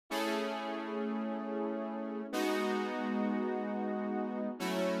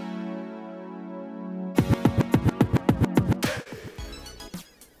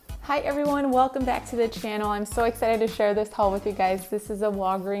Hi everyone, welcome back to the channel. I'm so excited to share this haul with you guys. This is a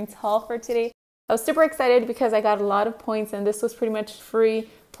Walgreens haul for today. I was super excited because I got a lot of points and this was pretty much free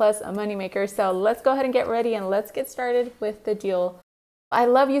plus a moneymaker. So let's go ahead and get ready and let's get started with the deal. I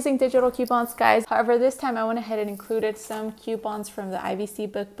love using digital coupons, guys. However, this time I went ahead and included some coupons from the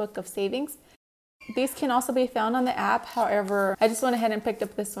IVC Book of Savings. These can also be found on the app. However, I just went ahead and picked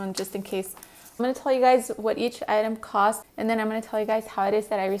up this one just in case. I'm going to tell you guys what each item costs, and then I'm going to tell you guys how it is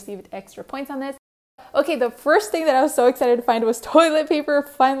that I received extra points on this. Okay, the first thing that I was so excited to find was toilet paper.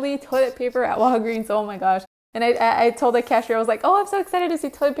 Finally, toilet paper at Walgreens. Oh my gosh. And I told the cashier, I was like, oh, I'm so excited to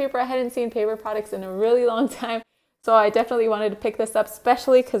see toilet paper. I hadn't seen paper products in a really long time. So I definitely wanted to pick this up,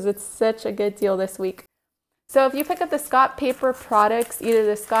 especially because it's such a good deal this week. So if you pick up the Scott paper products, either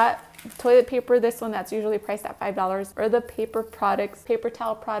the Scott toilet paper, this one that's usually priced at $5, or the paper products, paper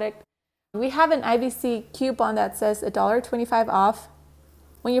towel product, we have an IVC coupon that says $1.25 off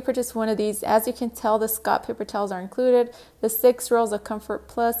when you purchase one of these. As you can tell, the Scott paper towels are included, the 6 rolls of Comfort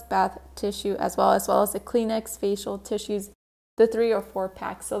Plus bath tissue as well as the Kleenex facial tissues, the 3 or 4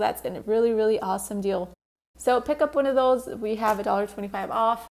 packs. So that's a really awesome deal. So pick up one of those. We have $1.25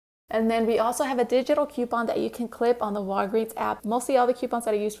 off. And then we also have a digital coupon that you can clip on the Walgreens app. Mostly all the coupons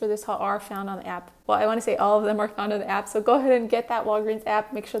that I use for this haul are found on the app. Well, I want to say all of them are found on the app. So go ahead and get that Walgreens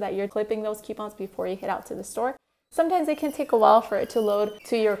app. Make sure that you're clipping those coupons before you head out to the store. Sometimes it can take a while for it to load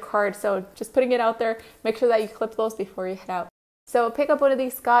to your card. So just putting it out there, make sure that you clip those before you head out. So pick up one of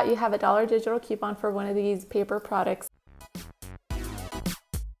these, Scott. You have $1 digital coupon for one of these paper products.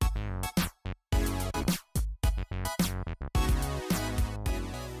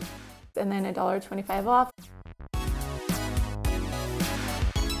 And then $1.25 off.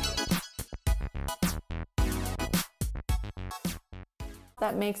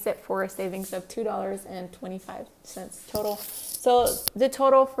 That makes it for a savings of $2.25 total. So the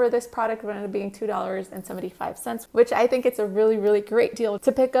total for this product ended up being $2.75, which I think it's a really great deal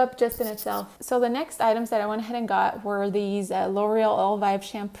to pick up just in itself. So the next items that I went ahead and got were these L'Oreal Elvive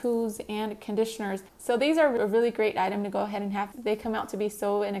shampoos and conditioners. So these are a really great item to go ahead and have. They come out to be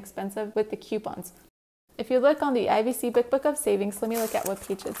so inexpensive with the coupons. If you look on the IVC Book of Savings, let me look at what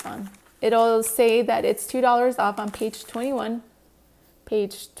page it's on. It'll say that it's $2 off on page 21.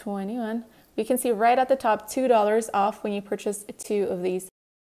 Page 21. We can see right at the top $2 off when you purchase 2 of these.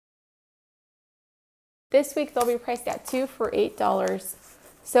 This week they'll be priced at 2 for $8.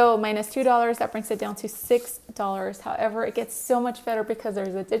 So minus $2, that brings it down to $6. However, it gets so much better because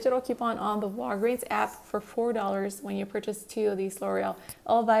there's a digital coupon on the Walgreens app for $4 when you purchase 2 of these L'Oreal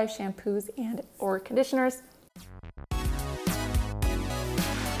Elvive shampoos and or conditioners.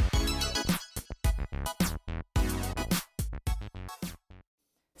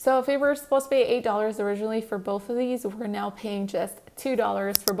 So if we were supposed to pay $8 originally for both of these, we're now paying just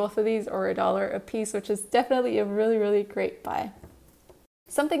 $2 for both of these, or $1 a piece, which is definitely a really great buy.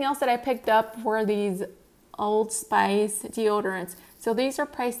 Something else that I picked up were these Old Spice deodorants. So these are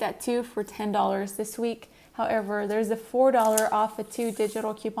priced at 2 for $10 this week. However, there's a $4 off a 2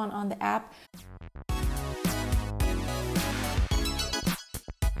 digital coupon on the app.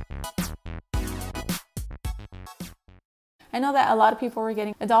 I know that a lot of people were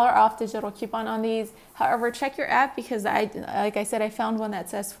getting $1 off digital coupon on these. However, check your app because like I said, I found one that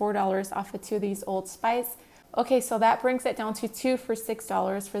says $4 off of 2 of these Old Spice. Okay, so that brings it down to 2 for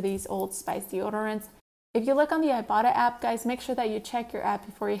 $6 for these Old Spice deodorants. If you look on the Ibotta app, guys, make sure that you check your app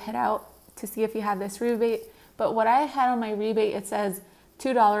before you head out to see if you have this rebate. But what I had on my rebate, it says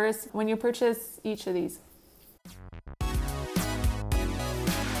 $2 when you purchase each of these.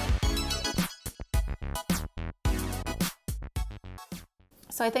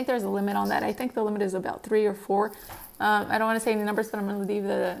 So I think there's a limit on that. I think the limit is about 3 or 4. I don't want to say any numbers, but I'm going to leave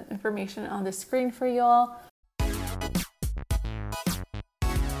the information on the screen for y'all.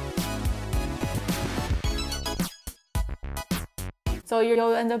 So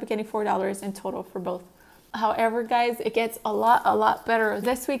you'll end up getting $4 in total for both. However, guys, it gets a lot better.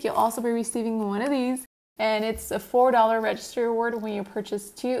 This week you'll also be receiving one of these, and it's a $4 registry reward when you purchase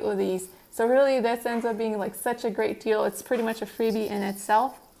 2 of these. So really this ends up being like such a great deal. It's pretty much a freebie in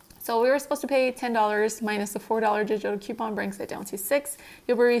itself. So we were supposed to pay $10 minus the $4 digital coupon brings it down to $6.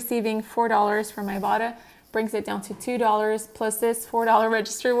 You'll be receiving $4 from Ibotta, brings it down to $2 plus this $4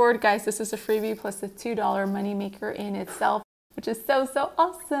 registry reward. Guys, this is a freebie plus the $2 money maker in itself, which is so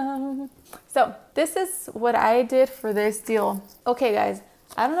awesome. So this is what I did for this deal. Okay, guys,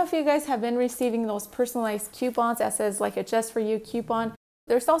 I don't know if you guys have been receiving those personalized coupons that says like a just for you coupon.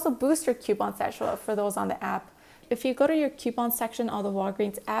 There's also booster coupons that show up for those on the app. If you go to your coupon section on the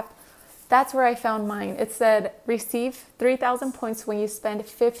Walgreens app, That's where I found mine. It said receive 3,000 points when you spend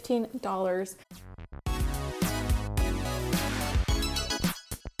 $15.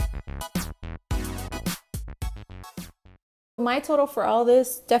 My total for all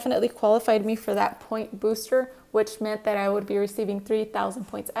this definitely qualified me for that point booster, which meant that I would be receiving 3,000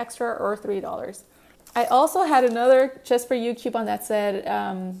 points extra or $3. I also had another just for you coupon that said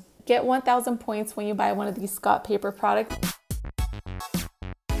get 1,000 points when you buy one of these Scott paper products.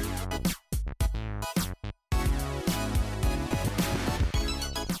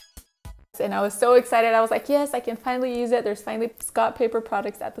 And I was so excited. I was like, yes, I can finally use it. There's finally Scott paper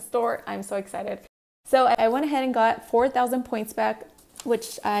products at the store. I'm so excited. So I went ahead and got 4,000 points back,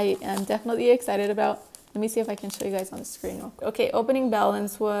 which I am definitely excited about. Let me see if I can show you guys on the screen. Okay, opening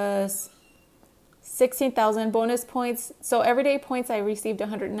balance was 16,000 bonus points. So everyday points I received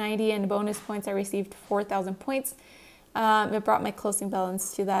 190 and bonus points I received 4,000 points. It brought my closing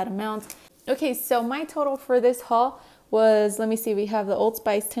balance to that amount. Okay, so my total for this haul was, let me see, we have the Old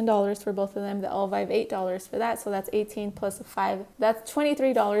Spice $10 for both of them, the Elvive $8 for that, so that's 18 plus a 5. That's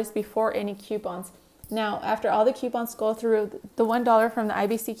 $23 before any coupons. Now, after all the coupons go through, the $1 from the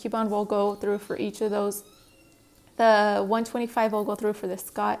IBC coupon will go through for each of those. The $1.25 will go through for the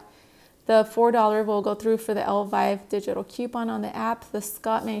Scott. The $4 will go through for the Elvive digital coupon on the app. The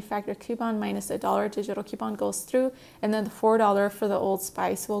Scott manufacturer coupon minus a $1 digital coupon goes through. And then the $4 for the Old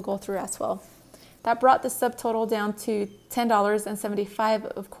Spice will go through as well. That brought the subtotal down to $10.75.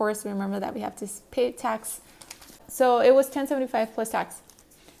 Of course, remember that we have to pay tax. So it was $10.75 plus tax.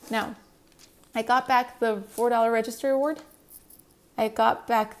 Now, I got back the $4 registry reward. I got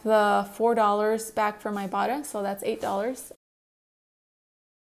back the $4 back from Ibotta, so that's $8.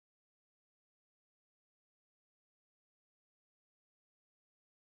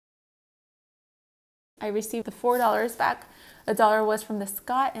 I received the $4 back. $1 was from the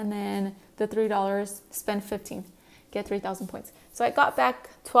Scott, and then the $3, spend 15, get 3,000 points. So I got back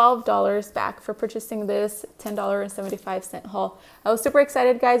 $12 back for purchasing this $10.75 haul. I was super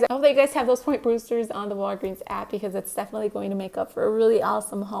excited, guys. I hope that you guys have those point boosters on the Walgreens app because it's definitely going to make up for a really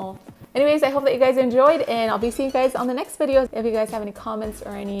awesome haul. Anyways, I hope that you guys enjoyed, and I'll be seeing you guys on the next video. If you guys have any comments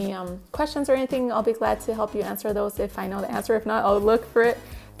or any questions or anything, I'll be glad to help you answer those if I know the answer. If not, I'll look for it.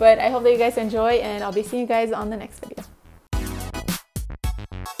 But I hope that you guys enjoy, and I'll be seeing you guys on the next video.